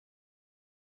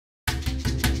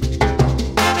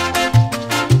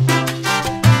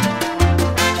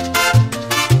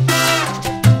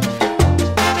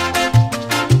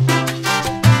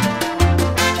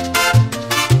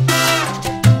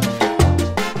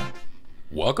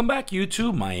Welcome back,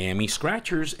 YouTube, Miami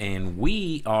Scratchers, and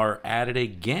we are at it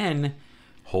again.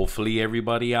 Hopefully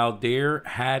everybody out there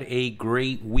had a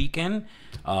great weekend.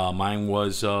 Mine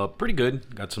was pretty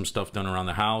good. Got some stuff done around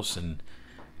the house and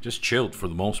just chilled for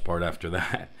the most part after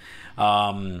that.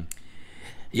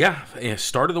 Yeah,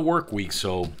 start of the work week,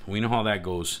 so we know how that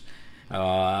goes.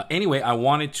 Anyway, I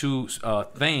wanted to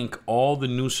thank all the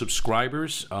new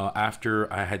subscribers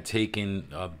after I had taken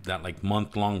that like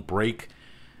month-long break.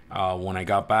 When I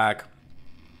got back,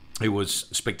 it was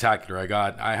spectacular.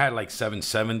 I had like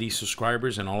 770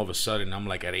 subscribers, and all of a sudden I'm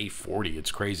like at 840.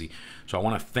 It's crazy. So I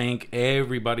want to thank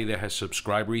everybody that has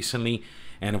subscribed recently,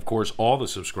 and of course all the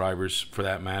subscribers for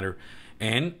that matter,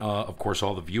 and of course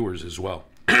all the viewers as well.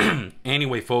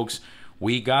 Anyway, folks,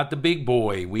 we got the big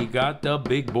boy. We got the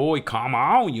big boy. Come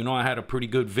on. You know, I had a pretty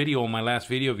good video on my last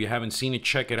video. If you haven't seen it,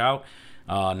 check it out.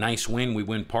 Nice win. We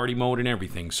win party mode and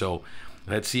everything. So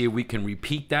let's see if we can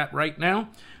repeat that right now.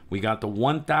 We got the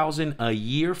 1,000 a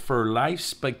year for life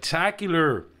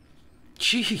spectacular.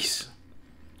 Jeez.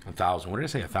 1,000. What did I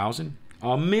say? 1,000?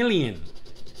 A million.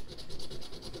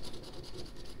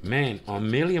 Man, $1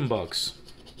 million bucks.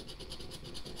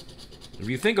 If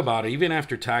you think about it, even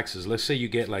after taxes, let's say you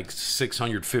get like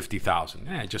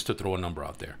 650,000. Just to throw a number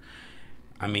out there.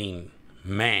 I mean,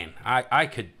 man, I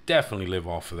could definitely live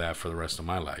off of that for the rest of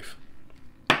my life.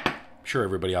 Sure,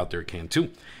 everybody out there can too.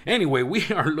 Anyway, we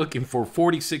are looking for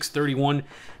 46, 31,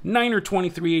 9 or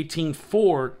 23, 18,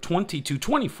 4, 22,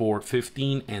 24,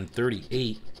 15, and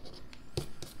 38.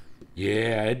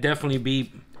 Yeah, it'd definitely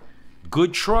be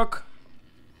good truck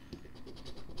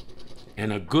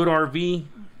and a good RV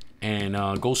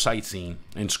and go sightseeing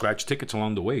and scratch tickets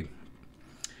along the way.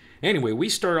 Anyway, we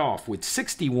start off with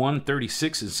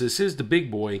 6136. This is the big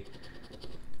boy.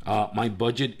 My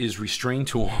budget is restrained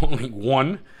to only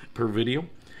one per video.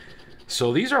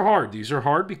 So these are hard. These are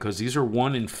hard because these are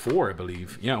 1 in 4, I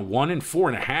believe. Yeah, 1 in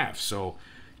 4.5. So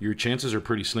your chances are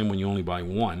pretty slim when you only buy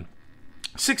one.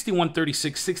 61,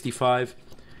 36, 65,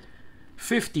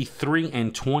 53,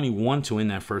 and 21 to win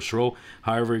that first row.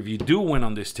 However, if you do win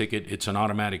on this ticket, it's an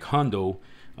automatic hundo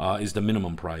is the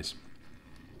minimum prize.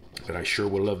 But I sure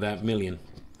would love that million.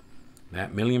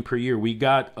 That million per year. We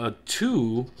got a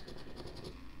 2,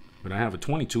 but I have a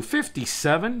 22.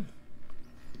 57.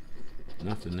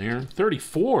 Nothing there.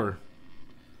 34.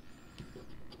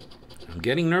 I'm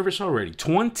getting nervous already.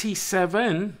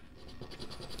 27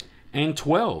 and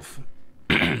 12.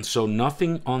 So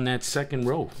nothing on that second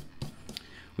row.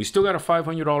 We still got a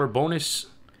 $500 bonus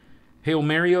Hail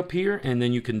Mary up here, and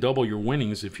then you can double your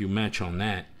winnings if you match on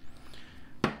that.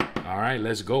 All right,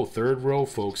 let's go. Third row,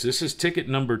 folks. This is ticket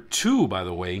number 2, by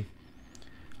the way.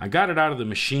 I got it out of the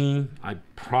machine. I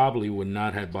probably would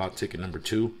not have bought ticket number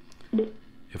 2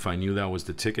 if I knew that was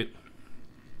the ticket.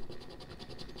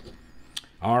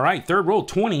 All right, third row,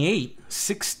 28,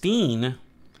 16.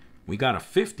 We got a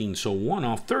 15, so 1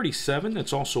 off. 37,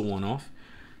 that's also 1 off.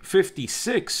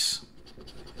 56,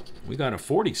 we got a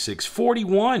 46.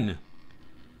 41,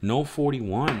 no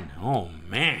 41. Oh,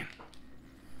 man.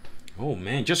 Oh,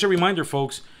 man. Just a reminder,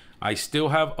 folks, I still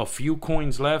have a few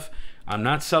coins left. I'm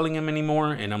not selling them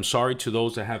anymore, and I'm sorry to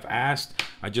those that have asked.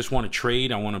 I just want to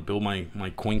trade. I want to build my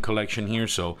coin collection here.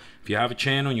 So if you have a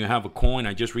channel and you have a coin,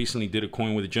 I just recently did a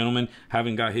coin with a gentleman.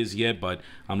 Haven't got his yet, but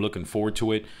I'm looking forward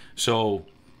to it. So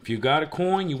if you got a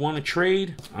coin, you want to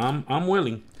trade, I'm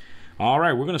willing. All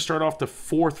right, we're going to start off the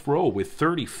fourth row with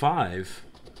 35.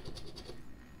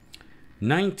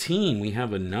 19, we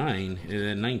have a 9.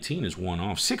 19 is 1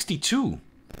 off. 62,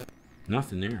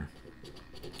 nothing there.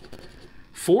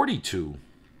 42,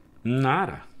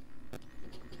 nada.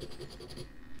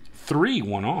 3,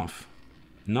 1 off.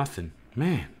 Nothing.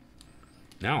 Man,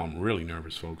 now I'm really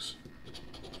nervous, folks.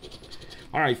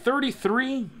 All right,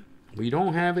 33, we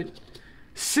don't have it.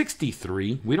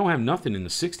 63, we don't have nothing in the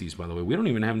 60s, by the way. We don't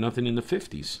even have nothing in the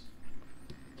 50s.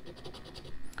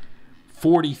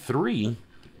 43,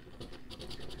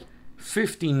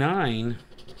 59,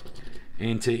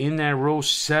 and to end that row,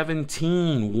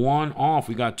 17, 1 off.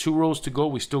 We got 2 rows to go.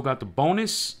 We still got the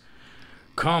bonus.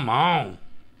 Come on.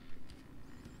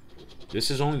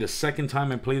 This is only the second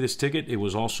time I play this ticket. It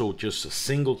was also just a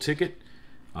single ticket.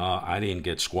 I didn't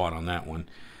get squat on that one.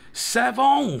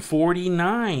 7,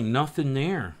 49, nothing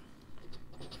there.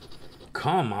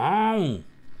 Come on.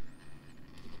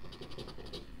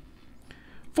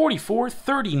 44,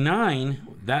 39.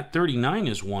 That 39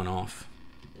 is 1 off.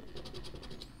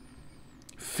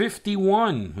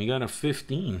 51, we got a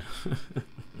 15.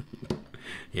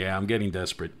 Yeah, I'm getting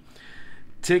desperate.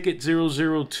 Ticket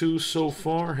 002 so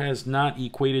far has not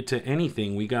equated to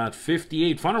anything. We got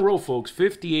 58. Final row, folks.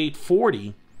 58,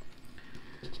 40,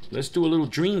 let's do a little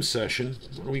dream session.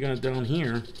 What do we got down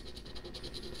here?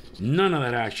 None of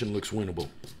that action looks winnable.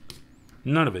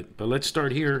 None of it. But let's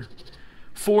start here.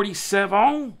 47.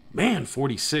 Oh, man,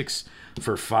 46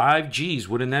 for 5 G's.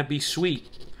 Wouldn't that be sweet?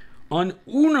 On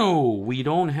Uno, we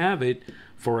don't have it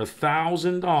for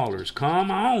 $1,000.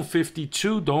 Come on,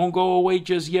 52. Don't go away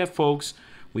just yet, folks.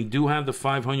 We do have the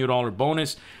 $500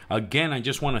 bonus. Again, I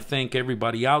just want to thank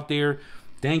everybody out there.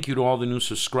 Thank you to all the new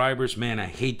subscribers. Man, I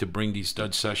hate to bring these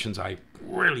stud sessions. I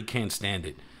really can't stand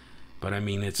it. But, I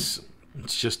mean, it's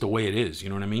just the way it is. You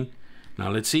know what I mean? Now,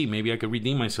 let's see. Maybe I could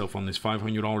redeem myself on this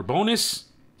 $500 bonus.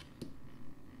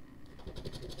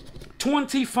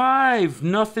 25.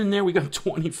 Nothing there. We got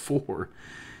 24.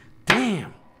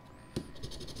 Damn.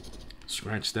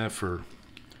 Scratch that for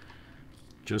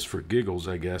just for giggles,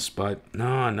 I guess. But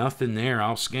no, nothing there.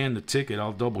 I'll scan the ticket.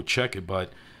 I'll double check it,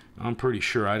 but I'm pretty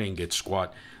sure I didn't get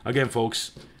squat. Again,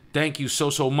 folks, thank you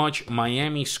so much.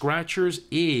 Miami Scratchers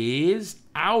is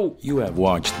out. You have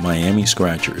watched Miami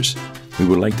Scratchers. We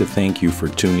would like to thank you for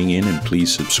tuning in, and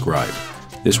please subscribe.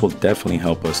 This will definitely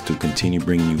help us to continue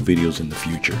bringing you videos in the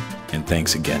future. And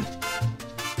thanks again.